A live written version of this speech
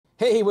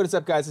Hey, what is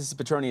up guys? This is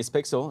Petronius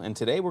Pixel, and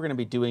today we're going to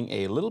be doing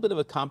a little bit of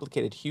a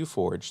complicated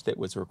Hueforge that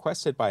was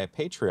requested by a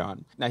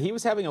Patreon. Now he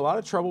was having a lot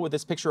of trouble with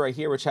this picture right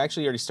here, which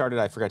actually already started.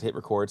 I forgot to hit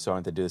record, so I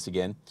don't have to do this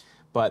again.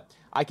 But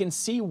I can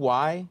see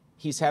why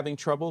he's having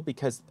trouble,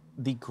 because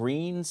the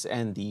greens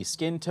and the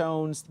skin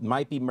tones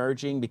might be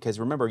merging, because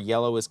remember,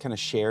 yellow is kind of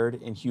shared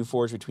in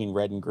Hueforge between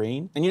red and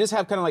green. And you just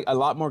have kind of like a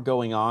lot more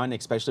going on,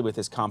 especially with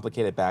this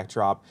complicated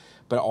backdrop,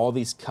 but all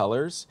these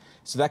colors.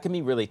 So that can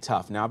be really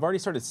tough. Now I've already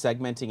started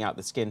segmenting out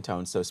the skin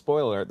tones, so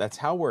spoiler alert, that's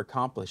how we're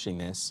accomplishing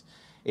this,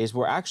 is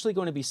we're actually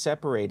going to be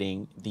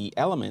separating the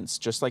elements,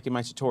 just like in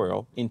my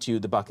tutorial, into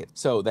the bucket.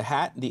 So the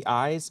hat, the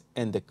eyes,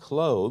 and the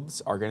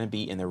clothes are going to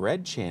be in the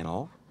red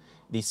channel,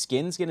 the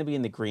skin's going to be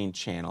in the green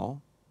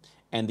channel,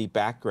 and the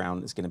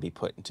background is going to be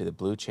put into the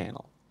blue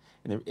channel.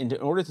 And in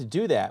order to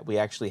do that, we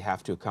actually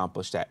have to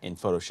accomplish that in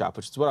Photoshop,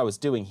 which is what I was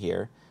doing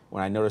here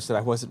when I noticed that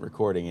I wasn't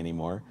recording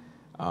anymore.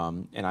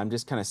 And I'm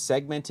just kind of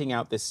segmenting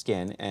out this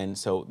skin, and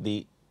so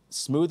the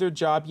smoother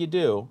job you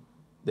do,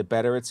 the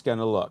better it's going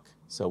to look.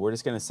 So we're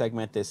just going to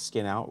segment this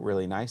skin out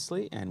really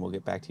nicely, and we'll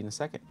get back to you in a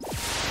second.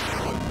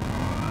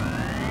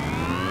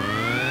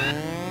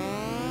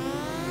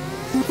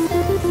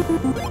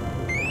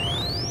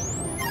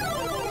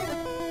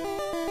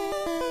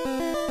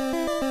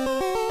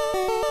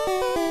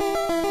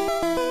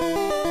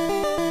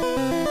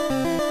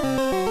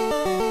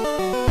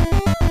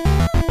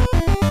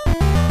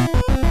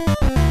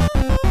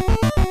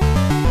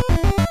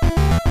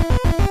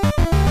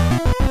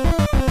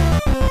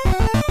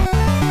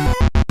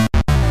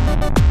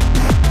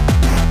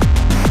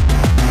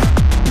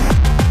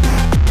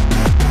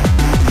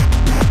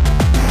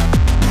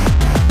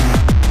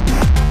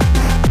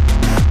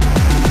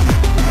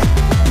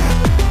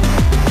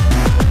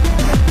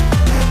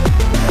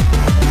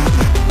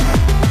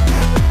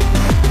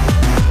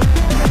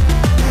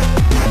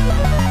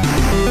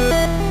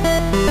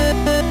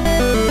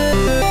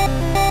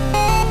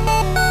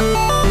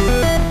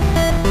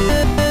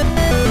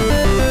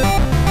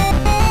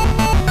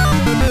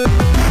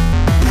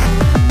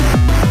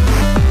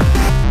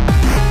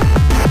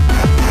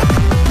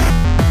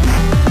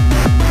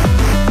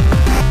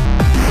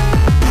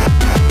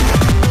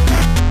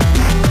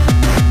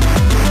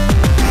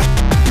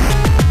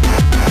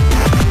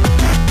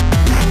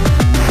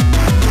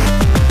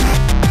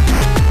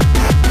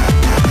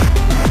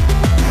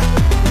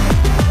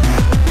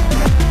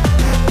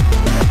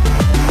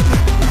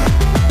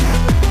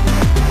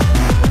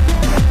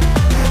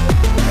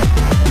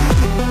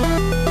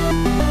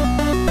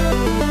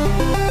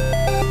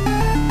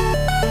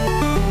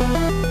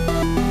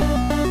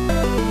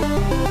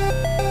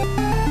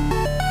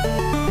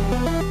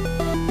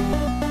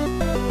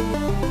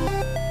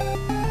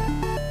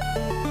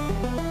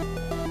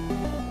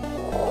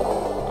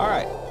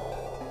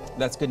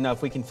 That's good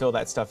enough. We can fill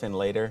that stuff in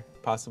later,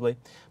 possibly.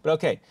 But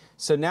okay,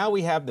 so now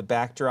we have the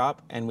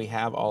backdrop and we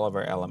have all of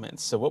our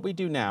elements. So what we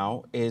do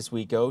now is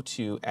we go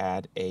to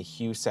add a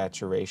hue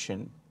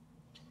saturation.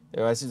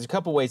 There's a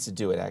couple ways to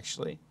do it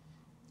actually,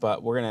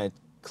 but we're gonna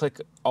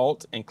click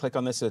Alt and click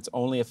on this so it's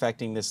only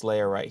affecting this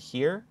layer right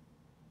here.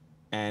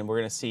 And we're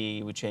gonna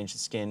see we change the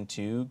skin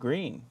to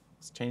green.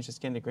 Let's change the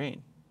skin to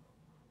green.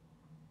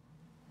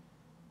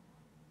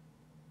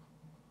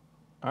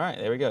 All right,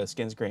 there we go, the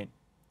skin's green.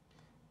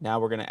 Now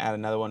we're going to add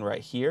another one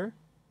right here,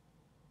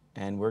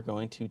 and we're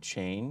going to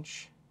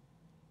change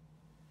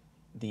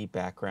the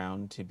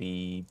background to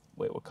be,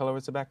 wait, what color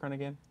was the background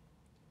again?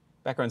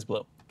 Background's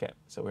blue. Okay,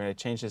 so we're going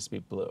to change this to be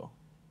blue.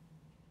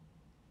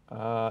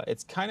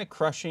 It's kind of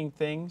crushing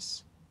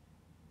things,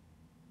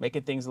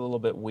 making things a little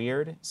bit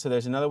weird. So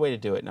there's another way to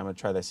do it, and I'm going to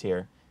try this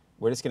here.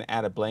 We're just going to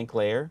add a blank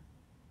layer,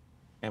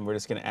 and we're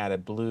just going to add a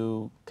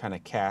blue kind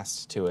of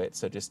cast to it.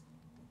 So just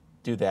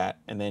do that,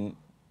 and then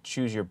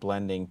choose your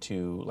blending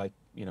to, like,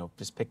 you know,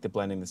 just pick the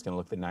blending that's going to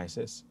look the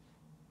nicest.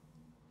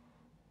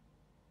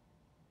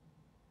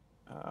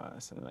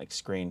 Something like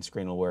screen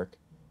will work.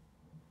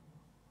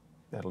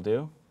 That'll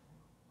do.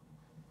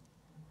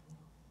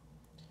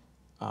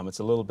 It's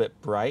a little bit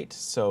bright,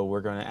 so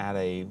we're going to add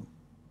a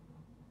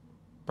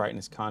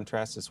brightness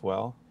contrast as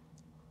well.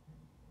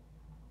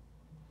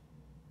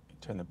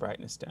 Turn the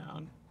brightness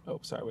down. Oh,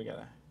 sorry, we got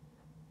to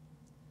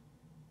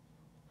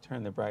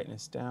turn the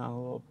brightness down a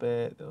little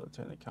bit. It'll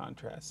turn the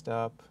contrast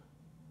up.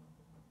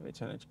 Let me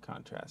turn it to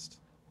contrast.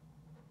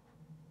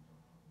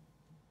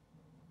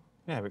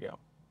 There we go.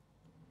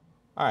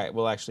 All right,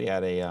 we'll actually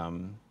add a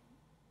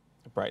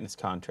brightness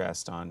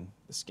contrast on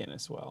the skin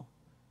as well.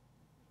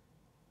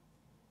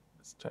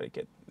 Let's try to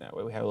get that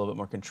way. We have a little bit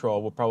more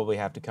control. We'll probably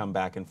have to come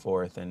back and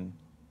forth and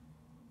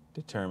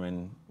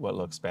determine what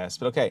looks best.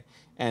 But okay,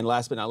 and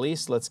last but not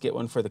least, let's get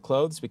one for the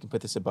clothes. We can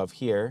put this above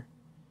here.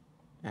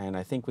 And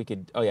I think we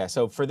could, oh yeah,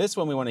 so for this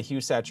one we want a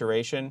hue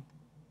saturation.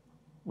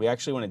 We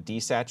actually want to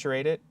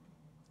desaturate it.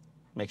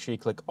 Make sure you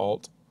click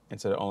Alt, and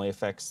so it only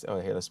affects, oh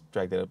here, let's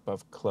drag that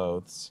above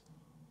clothes.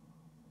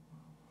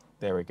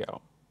 There we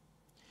go.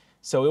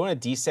 So we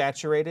want to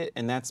desaturate it,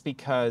 and that's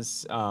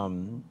because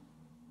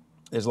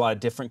there's a lot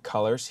of different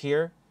colors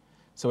here.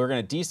 So we're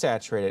going to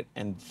desaturate it,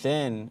 and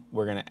then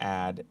we're going to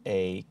add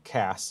a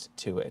cast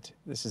to it.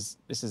 This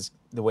is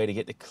the way to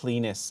get the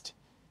cleanest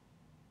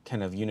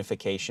kind of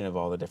unification of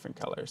all the different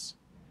colors.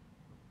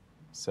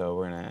 So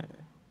we're going to,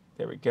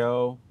 there we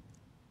go.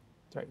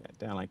 Drag that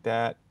down like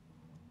that.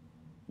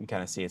 You can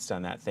kind of see it's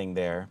done that thing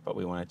there, but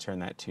we want to turn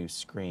that to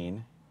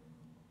screen.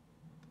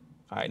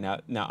 All right,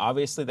 now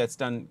obviously that's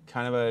done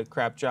kind of a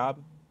crap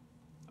job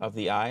of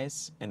the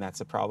eyes, and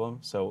that's a problem.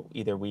 So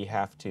either we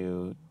have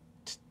to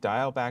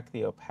dial back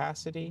the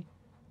opacity,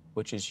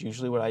 which is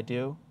usually what I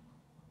do,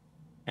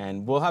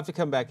 and we'll have to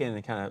come back in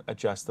and kind of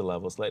adjust the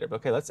levels later. But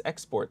okay, let's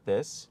export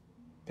this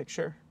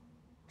picture,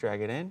 drag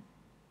it in,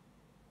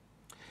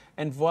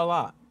 and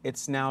voila,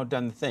 it's now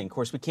done the thing. Of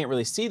course, we can't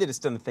really see that it's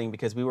done the thing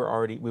because we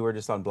were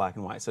just on black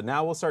and white. So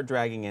now we'll start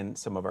dragging in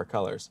some of our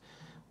colors.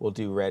 We'll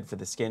do red for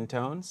the skin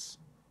tones,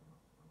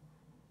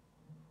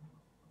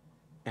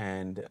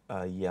 and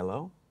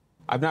yellow.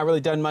 I've not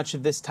really done much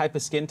of this type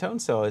of skin tone,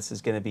 so this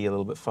is going to be a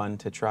little bit fun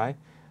to try.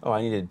 Oh,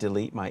 I need to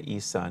delete my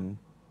eSun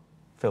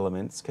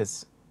filaments,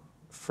 because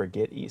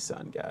forget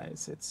eSun,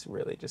 guys. It's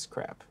really just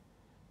crap.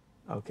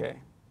 Okay.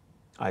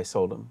 I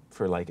sold them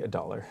for like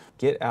 $1.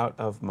 Get out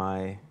of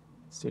my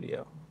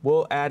studio.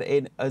 We'll add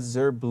an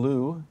azure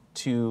blue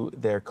to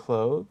their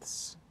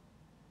clothes.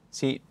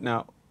 See,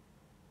 now,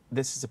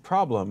 this is a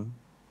problem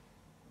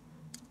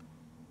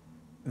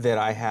that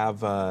I have,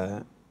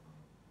 that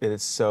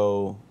it's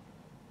so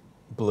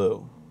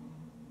blue.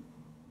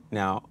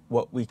 Now,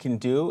 what we can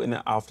do, and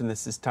often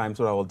this is times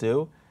what I will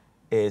do,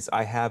 is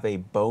I have a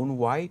bone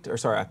white, or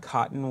sorry, a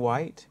cotton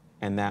white,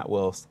 and that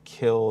will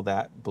kill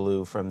that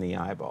blue from the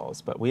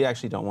eyeballs. But we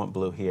actually don't want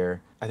blue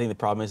here. I think the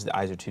problem is the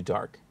eyes are too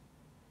dark.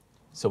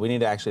 So we need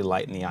to actually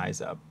lighten the eyes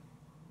up,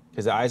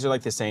 because the eyes are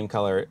like the same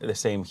color, the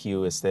same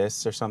hue as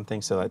this or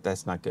something, so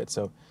that's not good.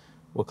 So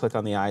we'll click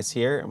on the eyes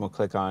here, and we'll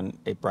click on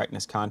a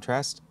brightness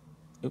contrast.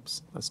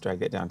 Oops, let's drag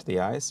that down to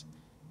the eyes,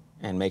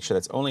 and make sure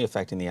that's only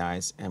affecting the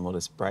eyes, and we'll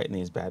just brighten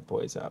these bad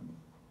boys up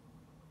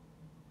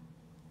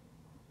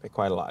by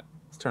quite a lot.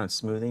 Let's turn on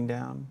smoothing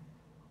down.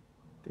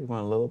 Do we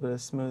want a little bit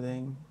of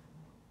smoothing?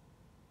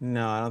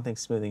 No, I don't think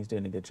smoothing's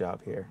doing a good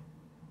job here.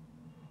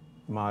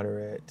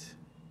 Moderate,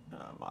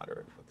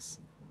 moderate looks,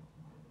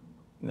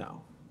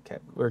 no. Okay,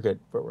 we're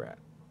good where we're at.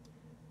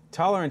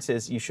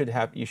 Tolerances, you should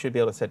be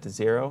able to set to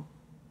 0,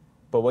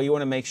 but what you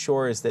want to make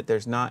sure is that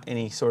there's not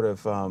any sort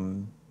of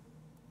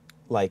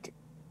like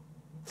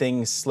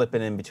things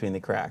slipping in between the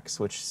cracks,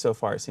 which so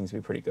far seems to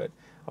be pretty good.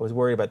 I was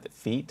worried about the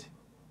feet.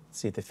 Let's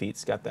see if the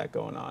feet's got that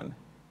going on.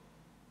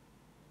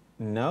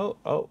 No,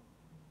 oh,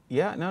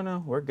 yeah,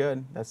 no, we're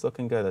good. That's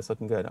looking good, that's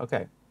looking good.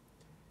 Okay,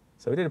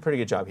 so we did a pretty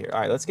good job here.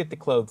 All right, let's get the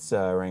clothes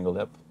wrangled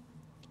up.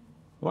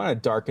 We want to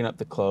darken up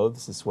the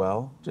clothes as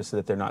well, just so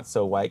that they're not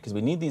so white, because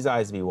we need these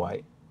eyes to be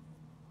white.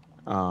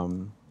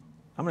 I'm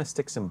gonna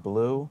stick some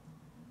blue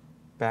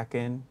back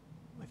in,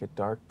 like a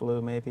dark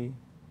blue maybe.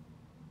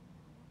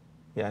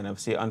 Yeah, no,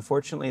 see,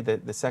 unfortunately,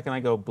 the second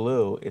I go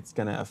blue, it's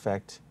gonna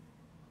affect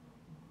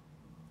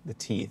the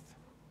teeth.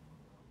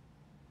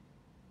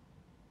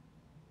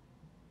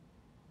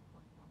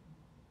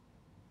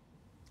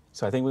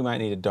 So I think we might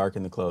need to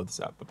darken the clothes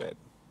up a bit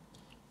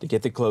to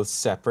get the clothes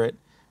separate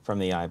from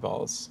the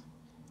eyeballs.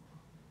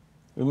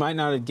 We might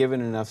not have given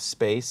enough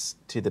space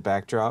to the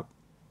backdrop.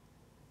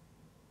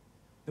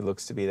 It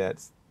looks to be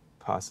that's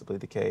possibly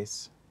the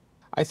case.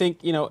 I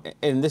think, you know,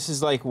 and this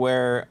is like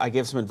where I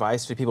give some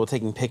advice to people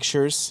taking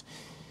pictures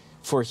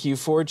for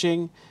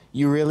Hueforging.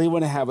 You really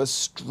want to have a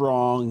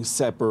strong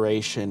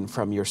separation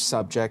from your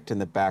subject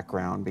and the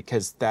background,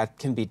 because that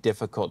can be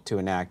difficult to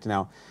enact.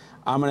 Now,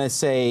 I'm going to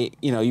say,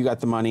 you know, you got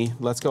the money.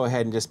 Let's go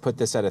ahead and just put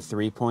this at a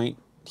 3-point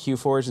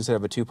Hueforge instead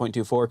of a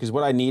 2.24, because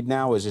what I need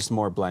now is just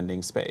more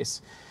blending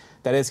space.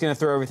 That is going to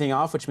throw everything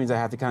off, which means I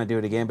have to kind of do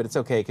it again, but it's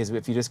okay, because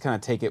if you just kind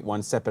of take it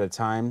one step at a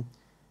time,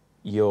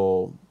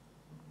 you'll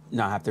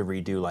not have to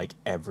redo like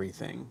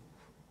everything,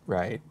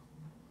 right?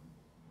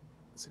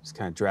 So just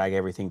kind of drag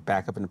everything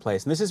back up into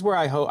place. And this is where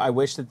I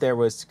wish that there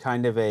was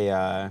kind of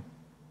a,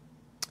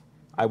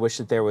 I wish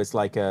that there was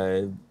like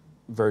a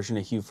version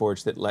of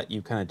Hueforge that let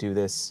you kind of do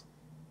this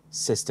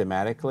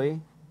systematically,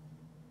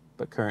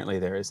 but currently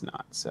there is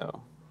not.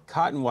 So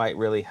cotton white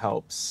really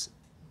helps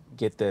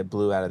get the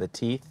blue out of the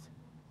teeth.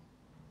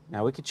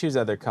 Now we could choose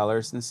other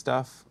colors and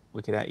stuff.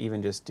 We could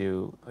even just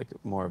do like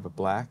more of a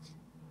black,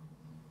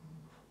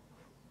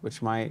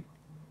 which might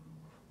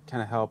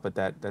kind of help, but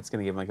that's going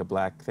to give them like a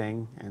black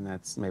thing, and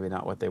that's maybe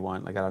not what they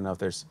want. Like, I don't know if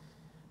there's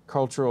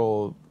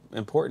cultural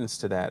importance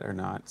to that or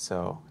not,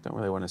 so I don't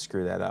really want to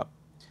screw that up.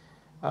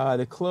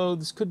 The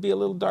clothes could be a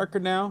little darker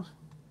now,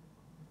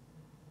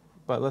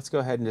 but let's go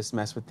ahead and just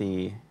mess with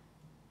the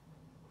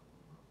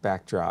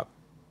backdrop.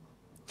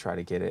 Try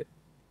to get it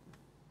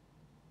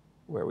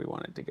where we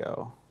want it to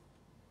go.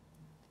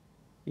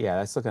 Yeah,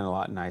 that's looking a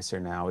lot nicer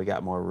now. We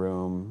got more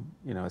room.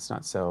 You know, it's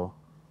not so,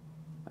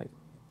 like,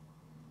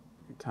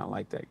 I kind of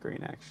like that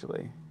green,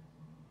 actually.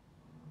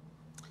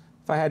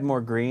 If I had more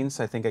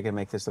greens, I think I could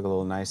make this look a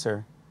little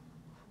nicer.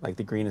 Like,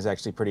 the green is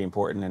actually pretty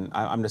important, and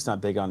I'm just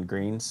not big on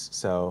greens,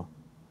 so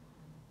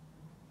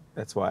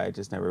That's why I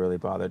just never really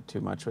bothered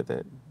too much with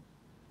it.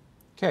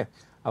 Okay,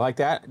 I like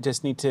that.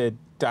 Just need to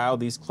dial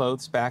these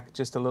clothes back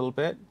just a little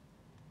bit.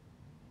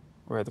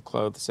 Where are the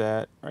clothes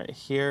at? Right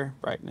here,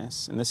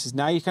 brightness. And this is,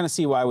 now you kind of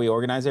see why we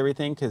organize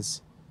everything,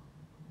 because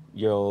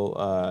you'll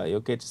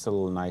get just a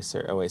little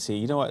nicer. Oh wait, see,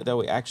 you know what, though,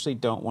 we actually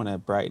don't want to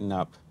brighten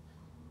up.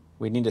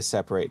 We need to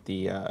separate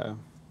the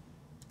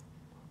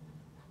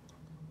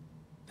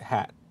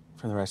hat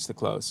from the rest of the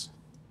clothes.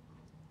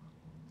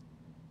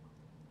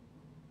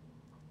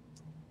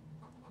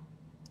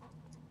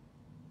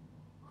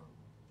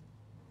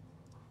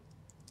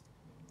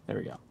 There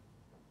we go.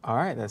 All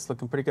right, that's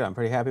looking pretty good. I'm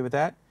pretty happy with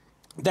that.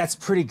 That's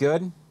pretty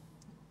good.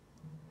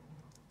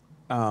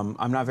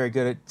 I'm not very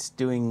good at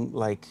doing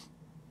like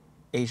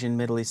Asian,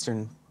 Middle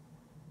Eastern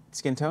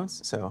skin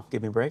tones, so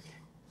give me a break.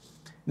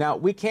 Now,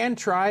 we can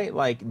try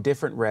like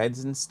different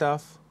reds and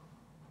stuff.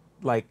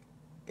 Like,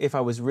 if I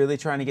was really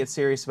trying to get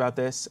serious about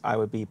this, I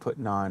would be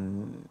putting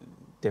on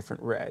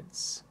different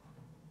reds.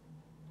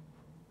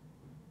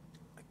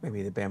 Like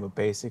maybe the Bamboo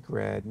Basic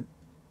red.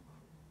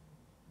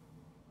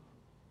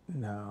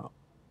 No.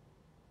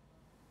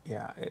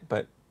 Yeah,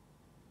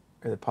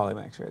 or the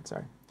Polymax red,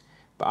 sorry.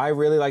 But I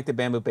really like the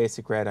Bamboo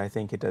Basic red. I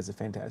think it does a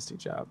fantastic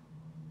job.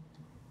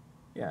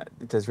 Yeah,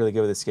 it does really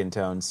good with the skin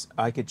tones.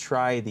 I could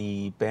try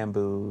the the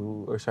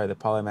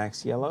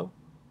Polymax yellow.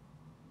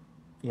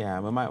 Yeah,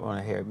 we might want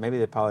to hear. Maybe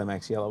the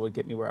Polymax yellow would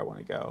get me where I want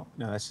to go.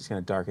 No, that's just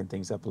going to darken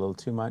things up a little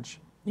too much.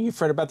 You can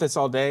fret about this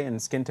all day,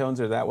 and skin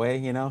tones are that way,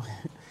 you know?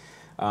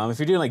 If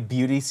you're doing like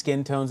beauty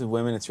skin tones with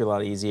women, it's a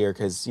lot easier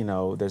because, you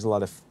know, there's a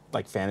lot of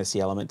like fantasy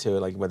element to it,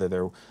 like whether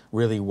they're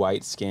really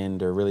white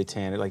skinned or really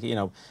tan. Like, you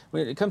know,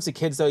 when it comes to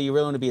kids though, you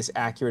really want to be as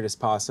accurate as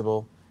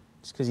possible,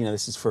 just because, you know,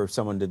 this is for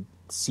someone to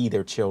see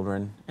their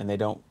children and they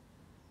don't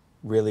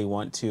really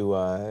want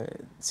to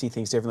see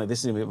things differently. This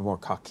is a bit more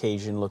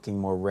Caucasian looking,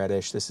 more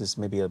reddish. This is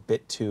maybe a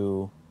bit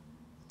too,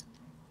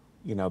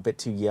 you know, a bit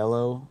too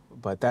yellow,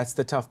 but that's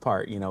the tough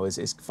part, you know,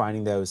 is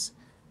finding those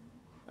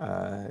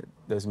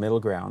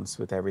middle grounds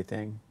with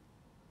everything.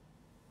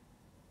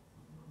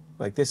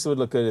 Like this would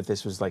look good if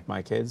this was like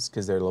my kids,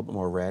 because they're a little bit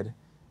more red,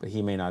 but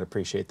he may not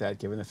appreciate that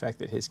given the fact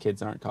that his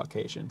kids aren't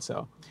Caucasian.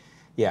 So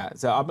yeah,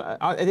 so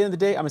at the end of the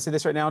day, I'm gonna say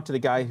this right now to the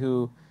guy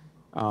who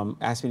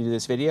asked me to do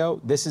this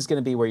video. This is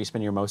gonna be where you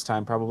spend your most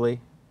time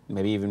probably,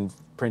 maybe even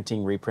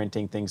printing,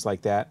 reprinting, things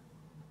like that.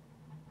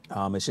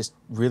 It's just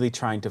really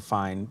trying to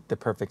find the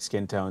perfect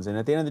skin tones. And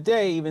at the end of the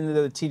day, even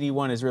though the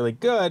TD1 is really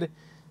good,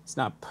 it's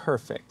not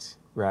perfect,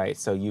 right?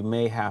 So you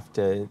may have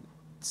to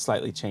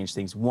slightly change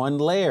things. One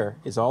layer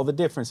is all the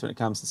difference when it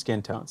comes to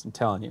skin tones, I'm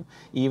telling you,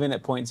 even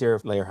at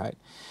 0.0 layer height.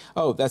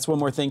 Oh, that's one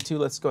more thing too.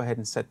 Let's go ahead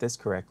and set this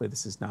correctly.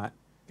 This is not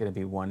going to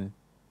be one.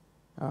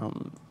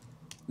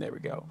 There we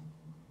go.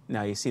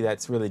 Now you see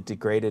that's really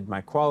degraded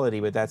my quality,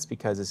 but that's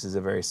because this is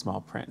a very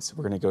small print. So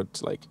we're going to go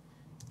to like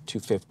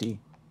 250,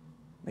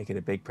 make it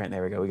a big print.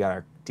 There we go. We got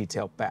our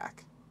detail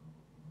back.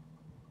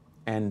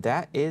 And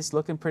that is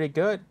looking pretty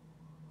good.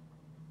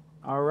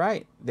 All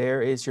right,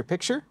 there is your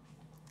picture.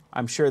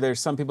 I'm sure there's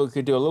some people who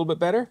could do a little bit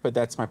better, but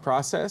that's my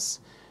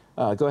process.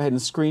 Go ahead and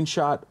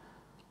screenshot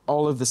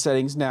all of the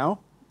settings now,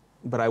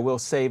 but I will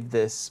save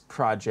this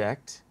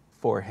project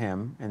for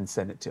him and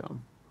send it to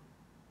him.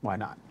 Why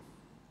not?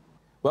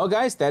 Well,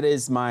 guys, that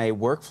is my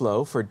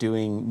workflow for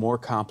doing more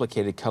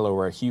complicated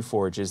colorware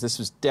Hueforges. This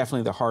was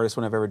definitely the hardest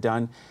one I've ever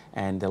done.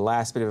 And the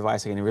last bit of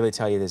advice I can really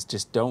tell you is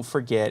just don't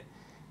forget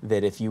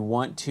that if you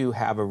want to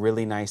have a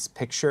really nice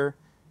picture,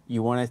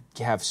 you want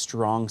to have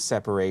strong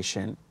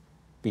separation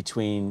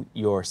between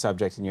your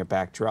subject and your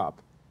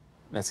backdrop.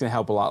 That's going to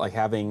help a lot. Like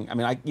having, I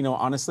mean, you know,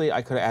 honestly,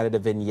 I could have added a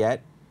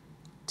vignette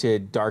to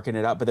darken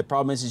it up, but the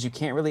problem is you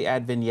can't really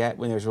add vignette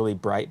when there's really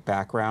bright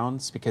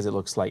backgrounds because it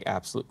looks like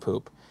absolute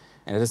poop.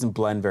 And it doesn't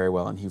blend very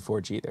well in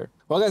Hueforge either.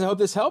 Well, guys, I hope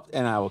this helped,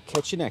 and I will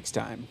catch you next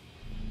time.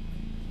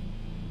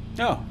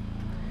 Oh,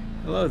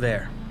 hello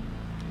there.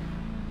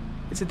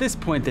 It's at this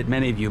point that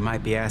many of you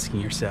might be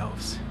asking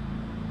yourselves,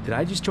 did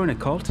I just join a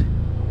cult?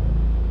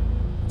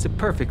 It's a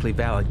perfectly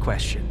valid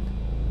question.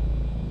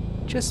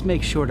 Just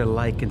make sure to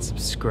like and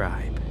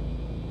subscribe.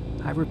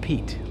 I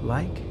repeat,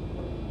 like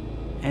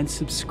and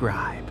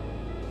subscribe.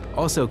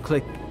 Also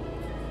click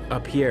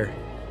up here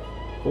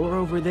or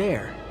over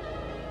there.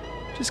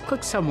 Just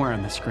click somewhere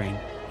on the screen.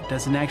 It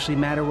doesn't actually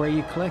matter where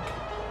you click.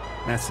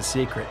 That's the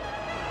secret.